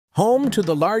Home to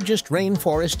the largest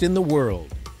rainforest in the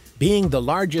world, being the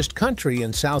largest country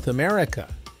in South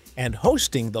America, and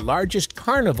hosting the largest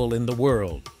carnival in the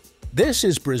world. This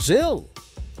is Brazil.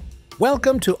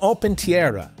 Welcome to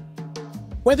Opentiera.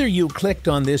 Whether you clicked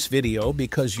on this video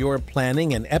because you're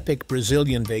planning an epic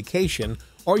Brazilian vacation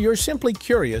or you're simply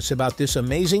curious about this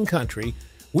amazing country,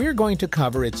 we're going to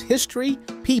cover its history,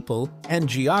 people, and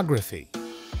geography.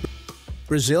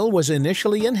 Brazil was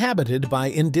initially inhabited by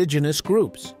indigenous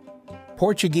groups.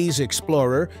 Portuguese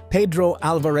explorer Pedro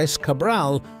Álvares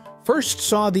Cabral first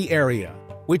saw the area,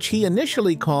 which he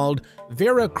initially called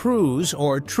Vera Cruz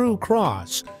or True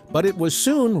Cross, but it was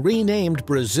soon renamed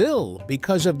Brazil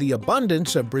because of the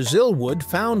abundance of Brazil wood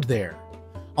found there.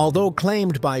 Although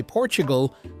claimed by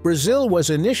Portugal, Brazil was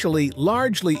initially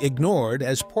largely ignored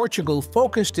as Portugal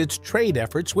focused its trade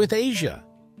efforts with Asia.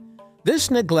 This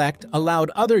neglect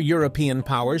allowed other European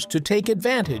powers to take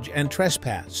advantage and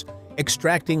trespass,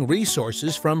 extracting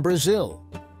resources from Brazil.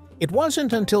 It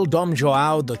wasn't until Dom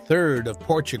João III of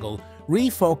Portugal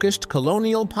refocused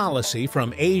colonial policy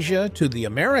from Asia to the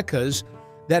Americas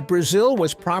that Brazil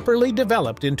was properly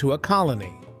developed into a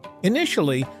colony.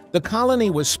 Initially, the colony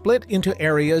was split into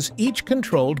areas each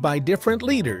controlled by different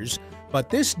leaders, but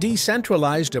this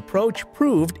decentralized approach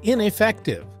proved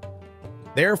ineffective.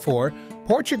 Therefore,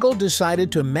 Portugal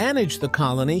decided to manage the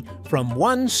colony from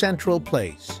one central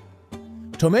place.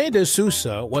 Tomé de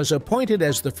Sousa was appointed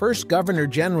as the first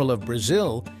Governor-General of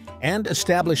Brazil and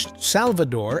established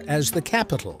Salvador as the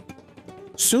capital.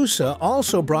 Sousa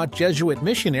also brought Jesuit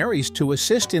missionaries to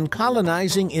assist in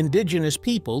colonizing indigenous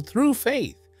people through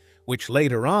faith, which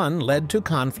later on led to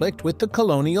conflict with the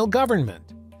colonial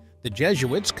government. The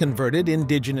Jesuits converted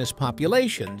indigenous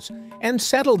populations and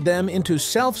settled them into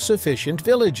self-sufficient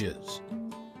villages.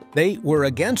 They were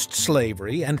against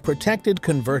slavery and protected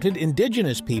converted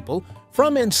indigenous people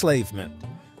from enslavement,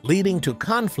 leading to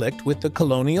conflict with the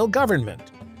colonial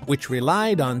government, which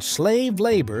relied on slave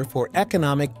labor for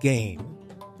economic gain.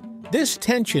 This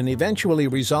tension eventually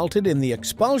resulted in the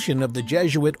expulsion of the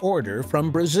Jesuit order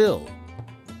from Brazil.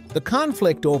 The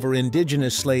conflict over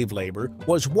indigenous slave labor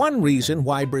was one reason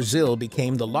why Brazil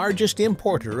became the largest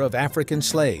importer of African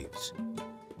slaves.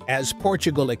 As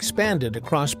Portugal expanded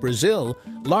across Brazil,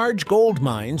 large gold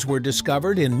mines were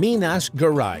discovered in Minas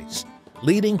Gerais,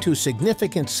 leading to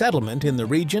significant settlement in the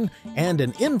region and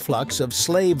an influx of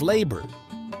slave labor.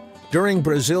 During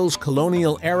Brazil's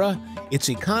colonial era, its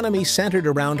economy centered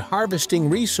around harvesting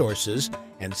resources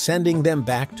and sending them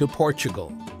back to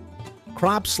Portugal.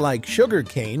 Crops like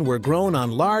sugarcane were grown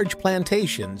on large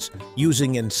plantations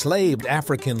using enslaved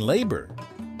African labor.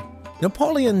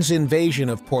 Napoleon's invasion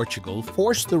of Portugal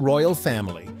forced the royal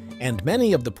family and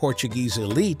many of the Portuguese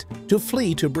elite to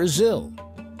flee to Brazil.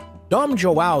 Dom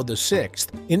João VI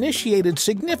initiated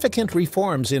significant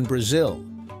reforms in Brazil,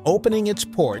 opening its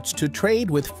ports to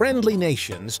trade with friendly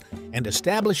nations and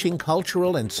establishing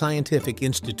cultural and scientific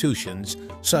institutions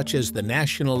such as the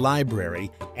National Library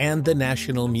and the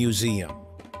National Museum.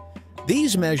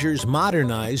 These measures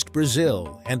modernized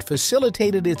Brazil and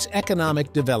facilitated its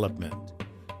economic development.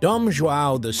 Dom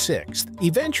João VI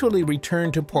eventually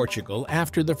returned to Portugal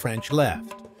after the French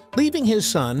left, leaving his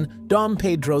son Dom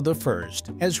Pedro I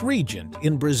as regent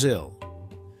in Brazil.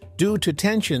 Due to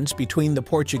tensions between the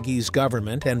Portuguese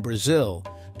government and Brazil,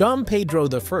 Dom Pedro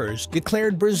I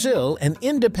declared Brazil an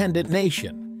independent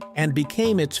nation and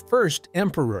became its first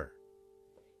emperor.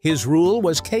 His rule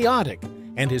was chaotic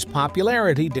and his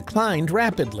popularity declined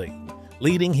rapidly,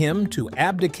 leading him to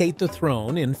abdicate the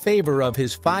throne in favor of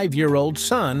his 5-year-old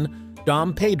son,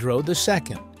 Dom Pedro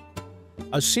II.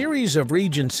 A series of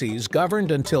regencies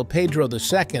governed until Pedro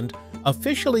II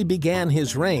officially began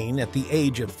his reign at the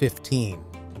age of 15.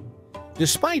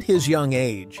 Despite his young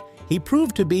age, he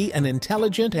proved to be an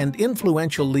intelligent and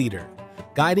influential leader,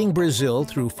 guiding Brazil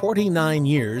through 49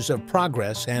 years of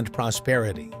progress and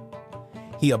prosperity.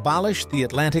 He abolished the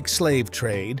Atlantic slave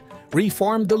trade,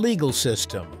 reformed the legal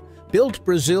system, built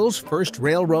Brazil's first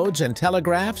railroads and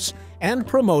telegraphs, and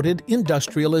promoted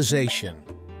industrialization.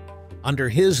 Under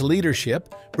his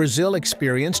leadership, Brazil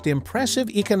experienced impressive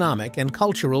economic and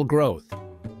cultural growth.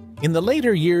 In the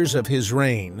later years of his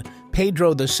reign,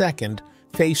 Pedro II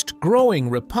faced growing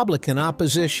Republican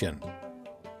opposition.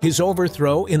 His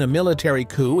overthrow in a military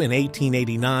coup in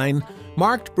 1889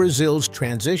 marked Brazil's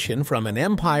transition from an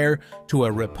empire to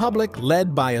a republic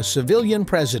led by a civilian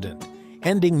president,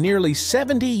 ending nearly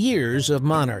 70 years of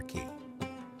monarchy.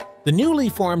 The newly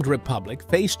formed republic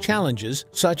faced challenges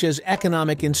such as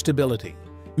economic instability,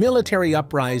 military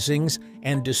uprisings,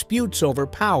 and disputes over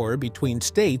power between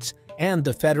states and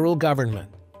the federal government.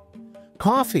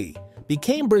 Coffee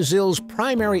became Brazil's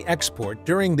primary export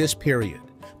during this period,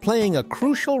 playing a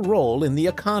crucial role in the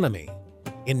economy.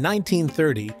 In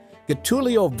 1930,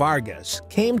 Getúlio Vargas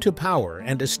came to power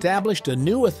and established a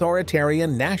new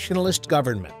authoritarian nationalist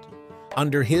government.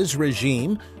 Under his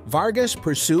regime, Vargas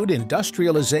pursued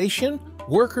industrialization,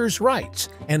 workers' rights,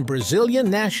 and Brazilian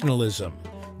nationalism,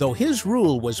 though his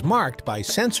rule was marked by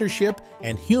censorship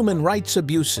and human rights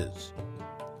abuses.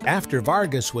 After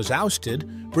Vargas was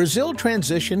ousted, Brazil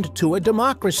transitioned to a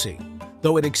democracy,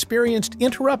 though it experienced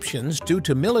interruptions due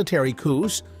to military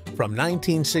coups from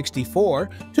 1964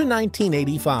 to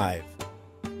 1985.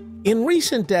 In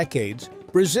recent decades,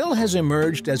 Brazil has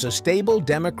emerged as a stable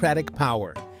democratic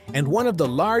power and one of the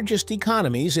largest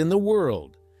economies in the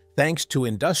world, thanks to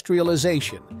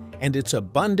industrialization and its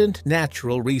abundant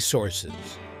natural resources.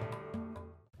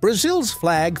 Brazil's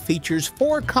flag features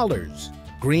 4 colors: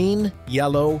 green,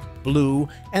 yellow, blue,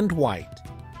 and white.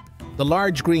 The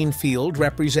large green field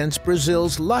represents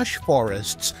Brazil's lush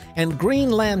forests and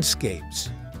green landscapes.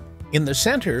 In the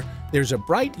center, there's a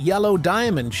bright yellow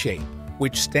diamond shape,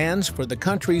 which stands for the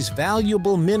country's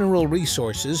valuable mineral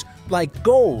resources like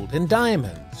gold and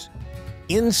diamonds.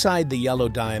 Inside the yellow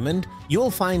diamond, you'll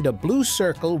find a blue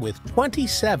circle with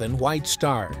 27 white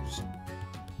stars.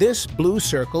 This blue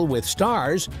circle with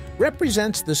stars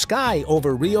represents the sky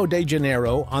over Rio de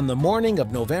Janeiro on the morning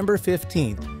of November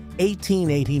 15,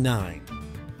 1889.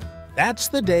 That's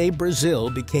the day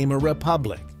Brazil became a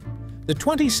republic. The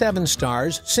 27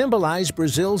 stars symbolize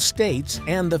Brazil's states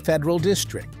and the federal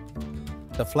district.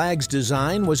 The flag's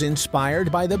design was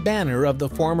inspired by the banner of the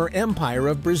former Empire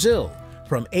of Brazil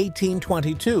from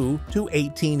 1822 to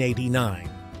 1889.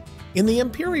 In the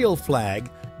imperial flag,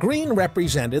 green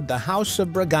represented the House of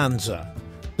Braganza,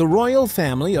 the royal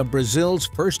family of Brazil's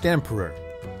first emperor,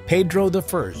 Pedro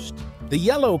I. The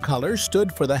yellow color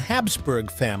stood for the Habsburg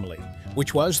family,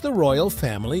 which was the royal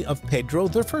family of Pedro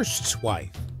I's wife.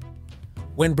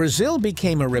 When Brazil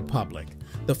became a republic,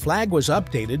 the flag was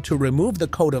updated to remove the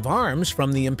coat of arms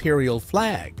from the imperial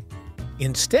flag.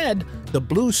 Instead, the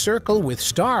blue circle with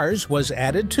stars was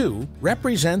added to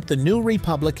represent the new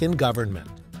republican government.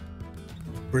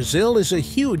 Brazil is a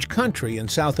huge country in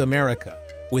South America,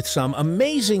 with some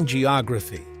amazing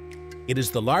geography. It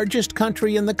is the largest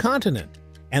country in the continent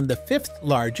and the 5th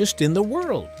largest in the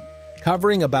world,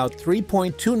 covering about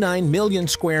 3.29 million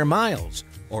square miles,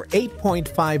 or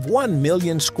 8.51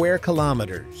 million square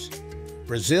kilometers.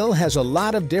 Brazil has a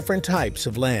lot of different types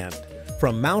of land,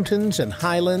 from mountains and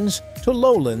highlands to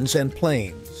lowlands and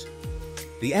plains.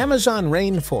 The Amazon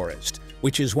rainforest,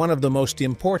 which is one of the most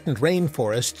important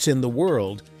rainforests in the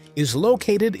world, is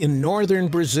located in northern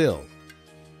Brazil.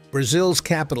 Brazil's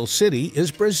capital city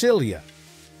is Brasília.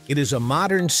 It is a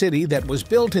modern city that was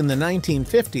built in the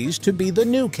 1950s to be the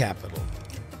new capital.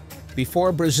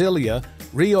 Before Brasília,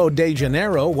 Rio de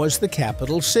Janeiro was the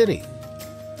capital city.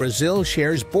 Brazil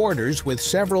shares borders with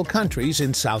several countries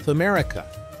in South America.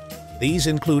 These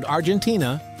include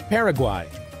Argentina, Paraguay,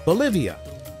 Bolivia,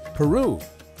 Peru,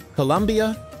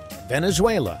 Colombia,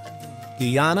 Venezuela,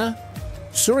 Guyana,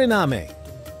 Suriname,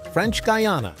 French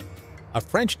Guiana, a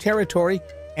French territory,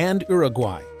 and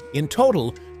Uruguay. In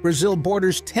total, Brazil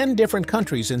borders 10 different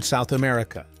countries in South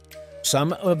America.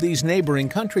 Some of these neighboring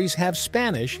countries have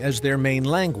Spanish as their main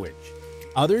language.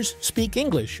 Others speak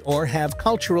English or have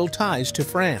cultural ties to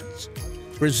France.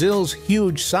 Brazil's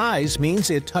huge size means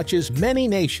it touches many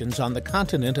nations on the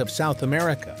continent of South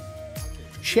America.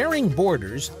 Sharing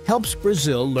borders helps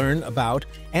Brazil learn about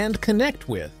and connect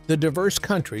with the diverse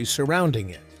countries surrounding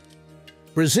it.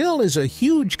 Brazil is a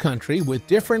huge country with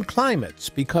different climates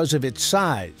because of its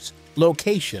size,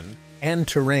 location, and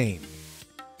terrain.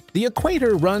 The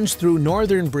equator runs through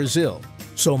northern Brazil,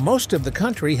 so most of the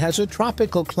country has a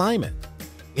tropical climate.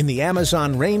 In the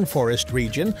Amazon rainforest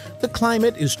region, the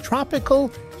climate is tropical,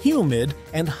 humid,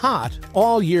 and hot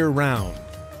all year round.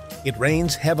 It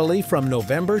rains heavily from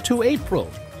November to April.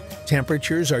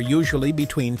 Temperatures are usually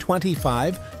between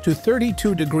 25 to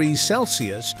 32 degrees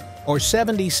Celsius or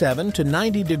 77 to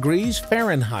 90 degrees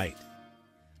Fahrenheit.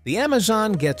 The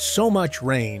Amazon gets so much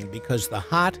rain because the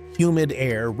hot, humid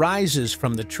air rises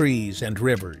from the trees and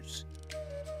rivers.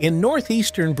 In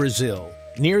northeastern Brazil,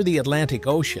 near the Atlantic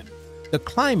Ocean, the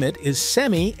climate is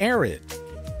semi-arid.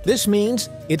 This means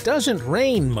it doesn't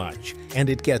rain much and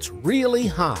it gets really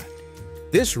hot.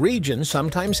 This region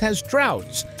sometimes has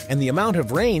droughts, and the amount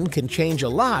of rain can change a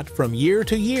lot from year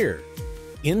to year.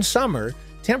 In summer,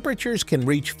 temperatures can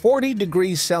reach 40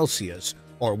 degrees Celsius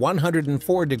or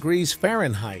 104 degrees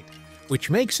Fahrenheit, which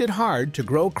makes it hard to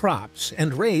grow crops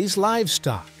and raise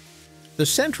livestock. The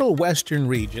central western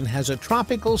region has a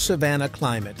tropical savanna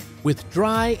climate with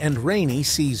dry and rainy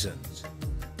seasons.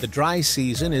 The dry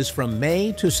season is from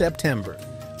May to September,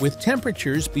 with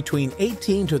temperatures between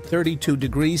 18 to 32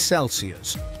 degrees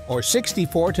Celsius, or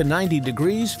 64 to 90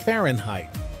 degrees Fahrenheit.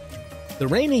 The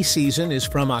rainy season is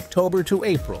from October to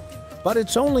April, but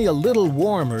it's only a little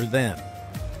warmer then.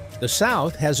 The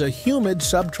south has a humid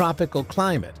subtropical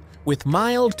climate with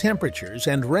mild temperatures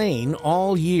and rain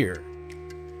all year.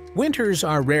 Winters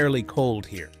are rarely cold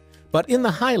here, but in the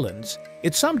highlands,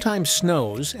 it sometimes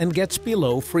snows and gets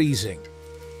below freezing.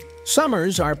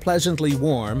 Summers are pleasantly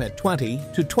warm at 20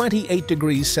 to 28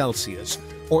 degrees Celsius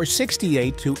or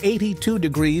 68 to 82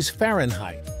 degrees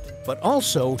Fahrenheit, but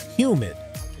also humid.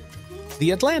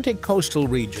 The Atlantic coastal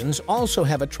regions also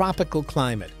have a tropical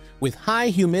climate with high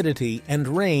humidity and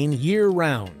rain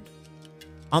year-round.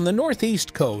 On the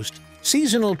northeast coast,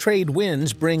 seasonal trade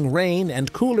winds bring rain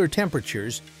and cooler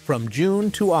temperatures from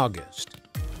June to August.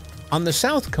 On the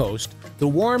south coast, the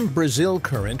warm Brazil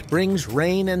current brings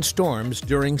rain and storms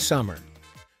during summer.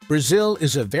 Brazil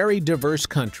is a very diverse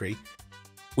country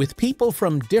with people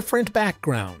from different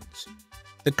backgrounds.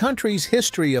 The country's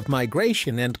history of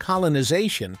migration and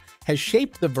colonization has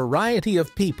shaped the variety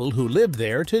of people who live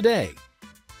there today.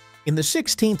 In the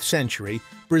 16th century,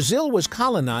 Brazil was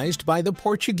colonized by the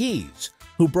Portuguese,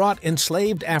 who brought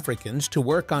enslaved Africans to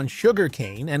work on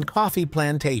sugarcane and coffee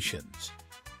plantations.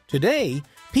 Today,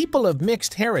 people of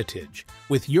mixed heritage,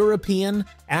 with European,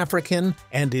 African,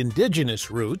 and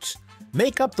indigenous roots,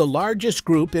 make up the largest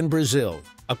group in Brazil,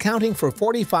 accounting for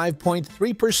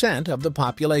 45.3% of the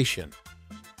population.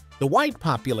 The white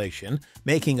population,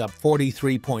 making up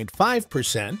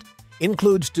 43.5%,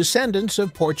 includes descendants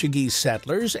of Portuguese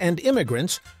settlers and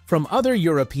immigrants from other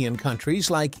European countries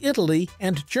like Italy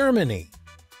and Germany.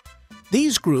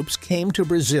 These groups came to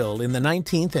Brazil in the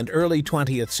 19th and early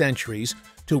 20th centuries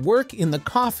to work in the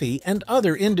coffee and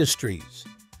other industries.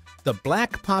 The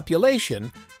black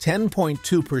population,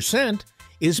 10.2%,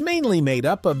 is mainly made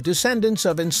up of descendants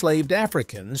of enslaved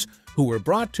Africans who were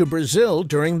brought to Brazil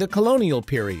during the colonial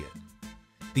period.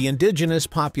 The indigenous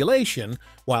population,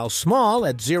 while small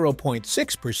at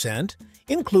 0.6%,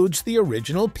 includes the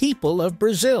original people of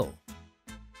Brazil.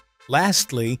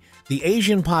 Lastly, the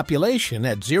Asian population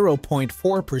at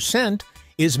 0.4%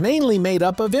 is mainly made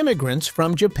up of immigrants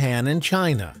from Japan and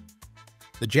China.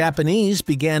 The Japanese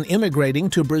began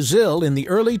immigrating to Brazil in the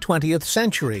early 20th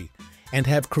century and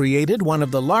have created one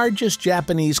of the largest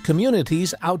Japanese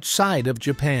communities outside of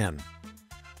Japan.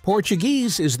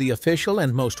 Portuguese is the official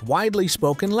and most widely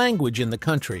spoken language in the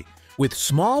country, with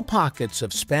small pockets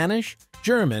of Spanish,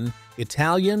 German,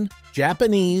 Italian,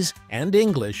 Japanese, and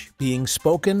English being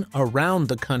spoken around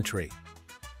the country.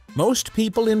 Most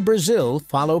people in Brazil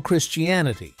follow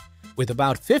Christianity, with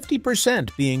about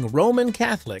 50% being Roman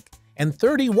Catholic and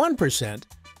 31%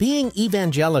 being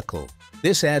evangelical.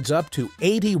 This adds up to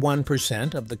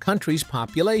 81% of the country's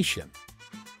population.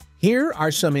 Here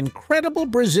are some incredible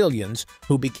Brazilians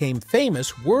who became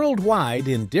famous worldwide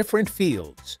in different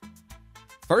fields.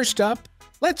 First up,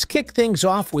 let's kick things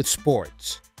off with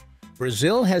sports.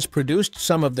 Brazil has produced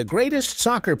some of the greatest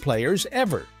soccer players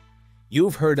ever.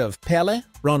 You've heard of Pelé,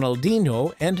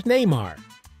 Ronaldinho, and Neymar.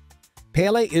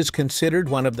 Pelé is considered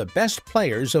one of the best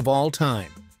players of all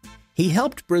time. He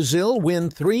helped Brazil win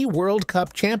 3 World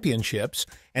Cup championships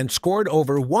and scored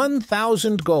over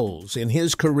 1,000 goals in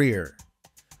his career.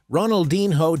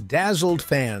 Ronaldinho dazzled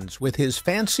fans with his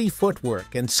fancy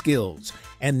footwork and skills,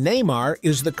 and Neymar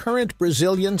is the current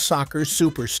Brazilian soccer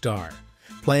superstar,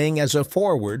 playing as a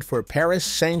forward for Paris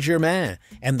Saint-Germain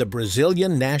and the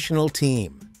Brazilian national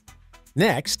team.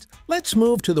 Next, let's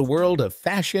move to the world of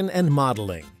fashion and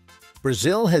modeling.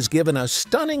 Brazil has given us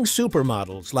stunning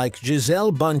supermodels like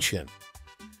Gisele Bündchen.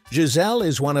 Gisele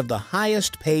is one of the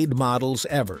highest-paid models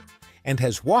ever and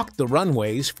has walked the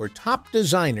runways for top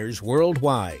designers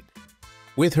worldwide.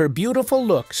 With her beautiful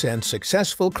looks and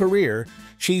successful career,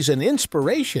 she's an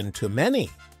inspiration to many.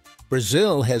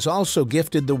 Brazil has also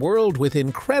gifted the world with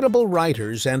incredible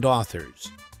writers and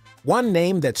authors. One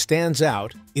name that stands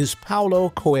out is Paulo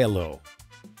Coelho.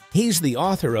 He's the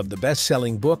author of the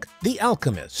best-selling book The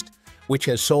Alchemist, which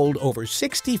has sold over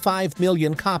 65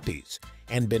 million copies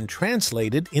and been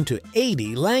translated into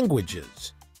 80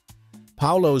 languages.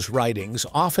 Paulo's writings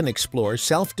often explore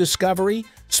self-discovery,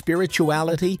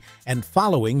 spirituality, and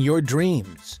following your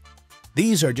dreams.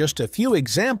 These are just a few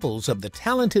examples of the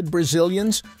talented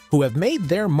Brazilians who have made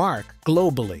their mark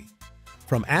globally.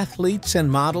 From athletes and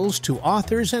models to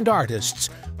authors and artists,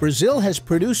 Brazil has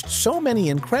produced so many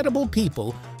incredible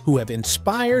people who have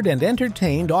inspired and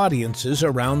entertained audiences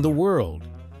around the world.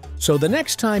 So the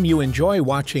next time you enjoy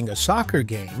watching a soccer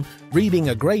game, reading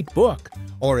a great book,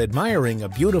 or admiring a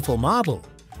beautiful model,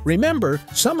 Remember,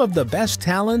 some of the best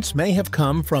talents may have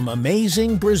come from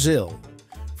amazing Brazil.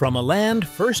 From a land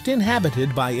first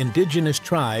inhabited by indigenous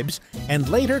tribes and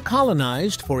later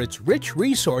colonized for its rich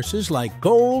resources like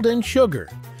gold and sugar,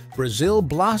 Brazil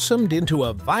blossomed into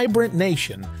a vibrant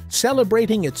nation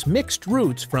celebrating its mixed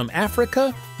roots from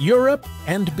Africa, Europe,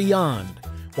 and beyond,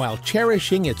 while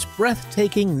cherishing its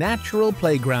breathtaking natural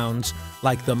playgrounds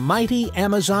like the mighty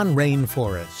Amazon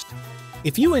rainforest.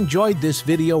 If you enjoyed this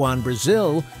video on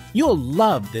Brazil, you'll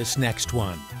love this next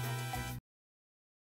one.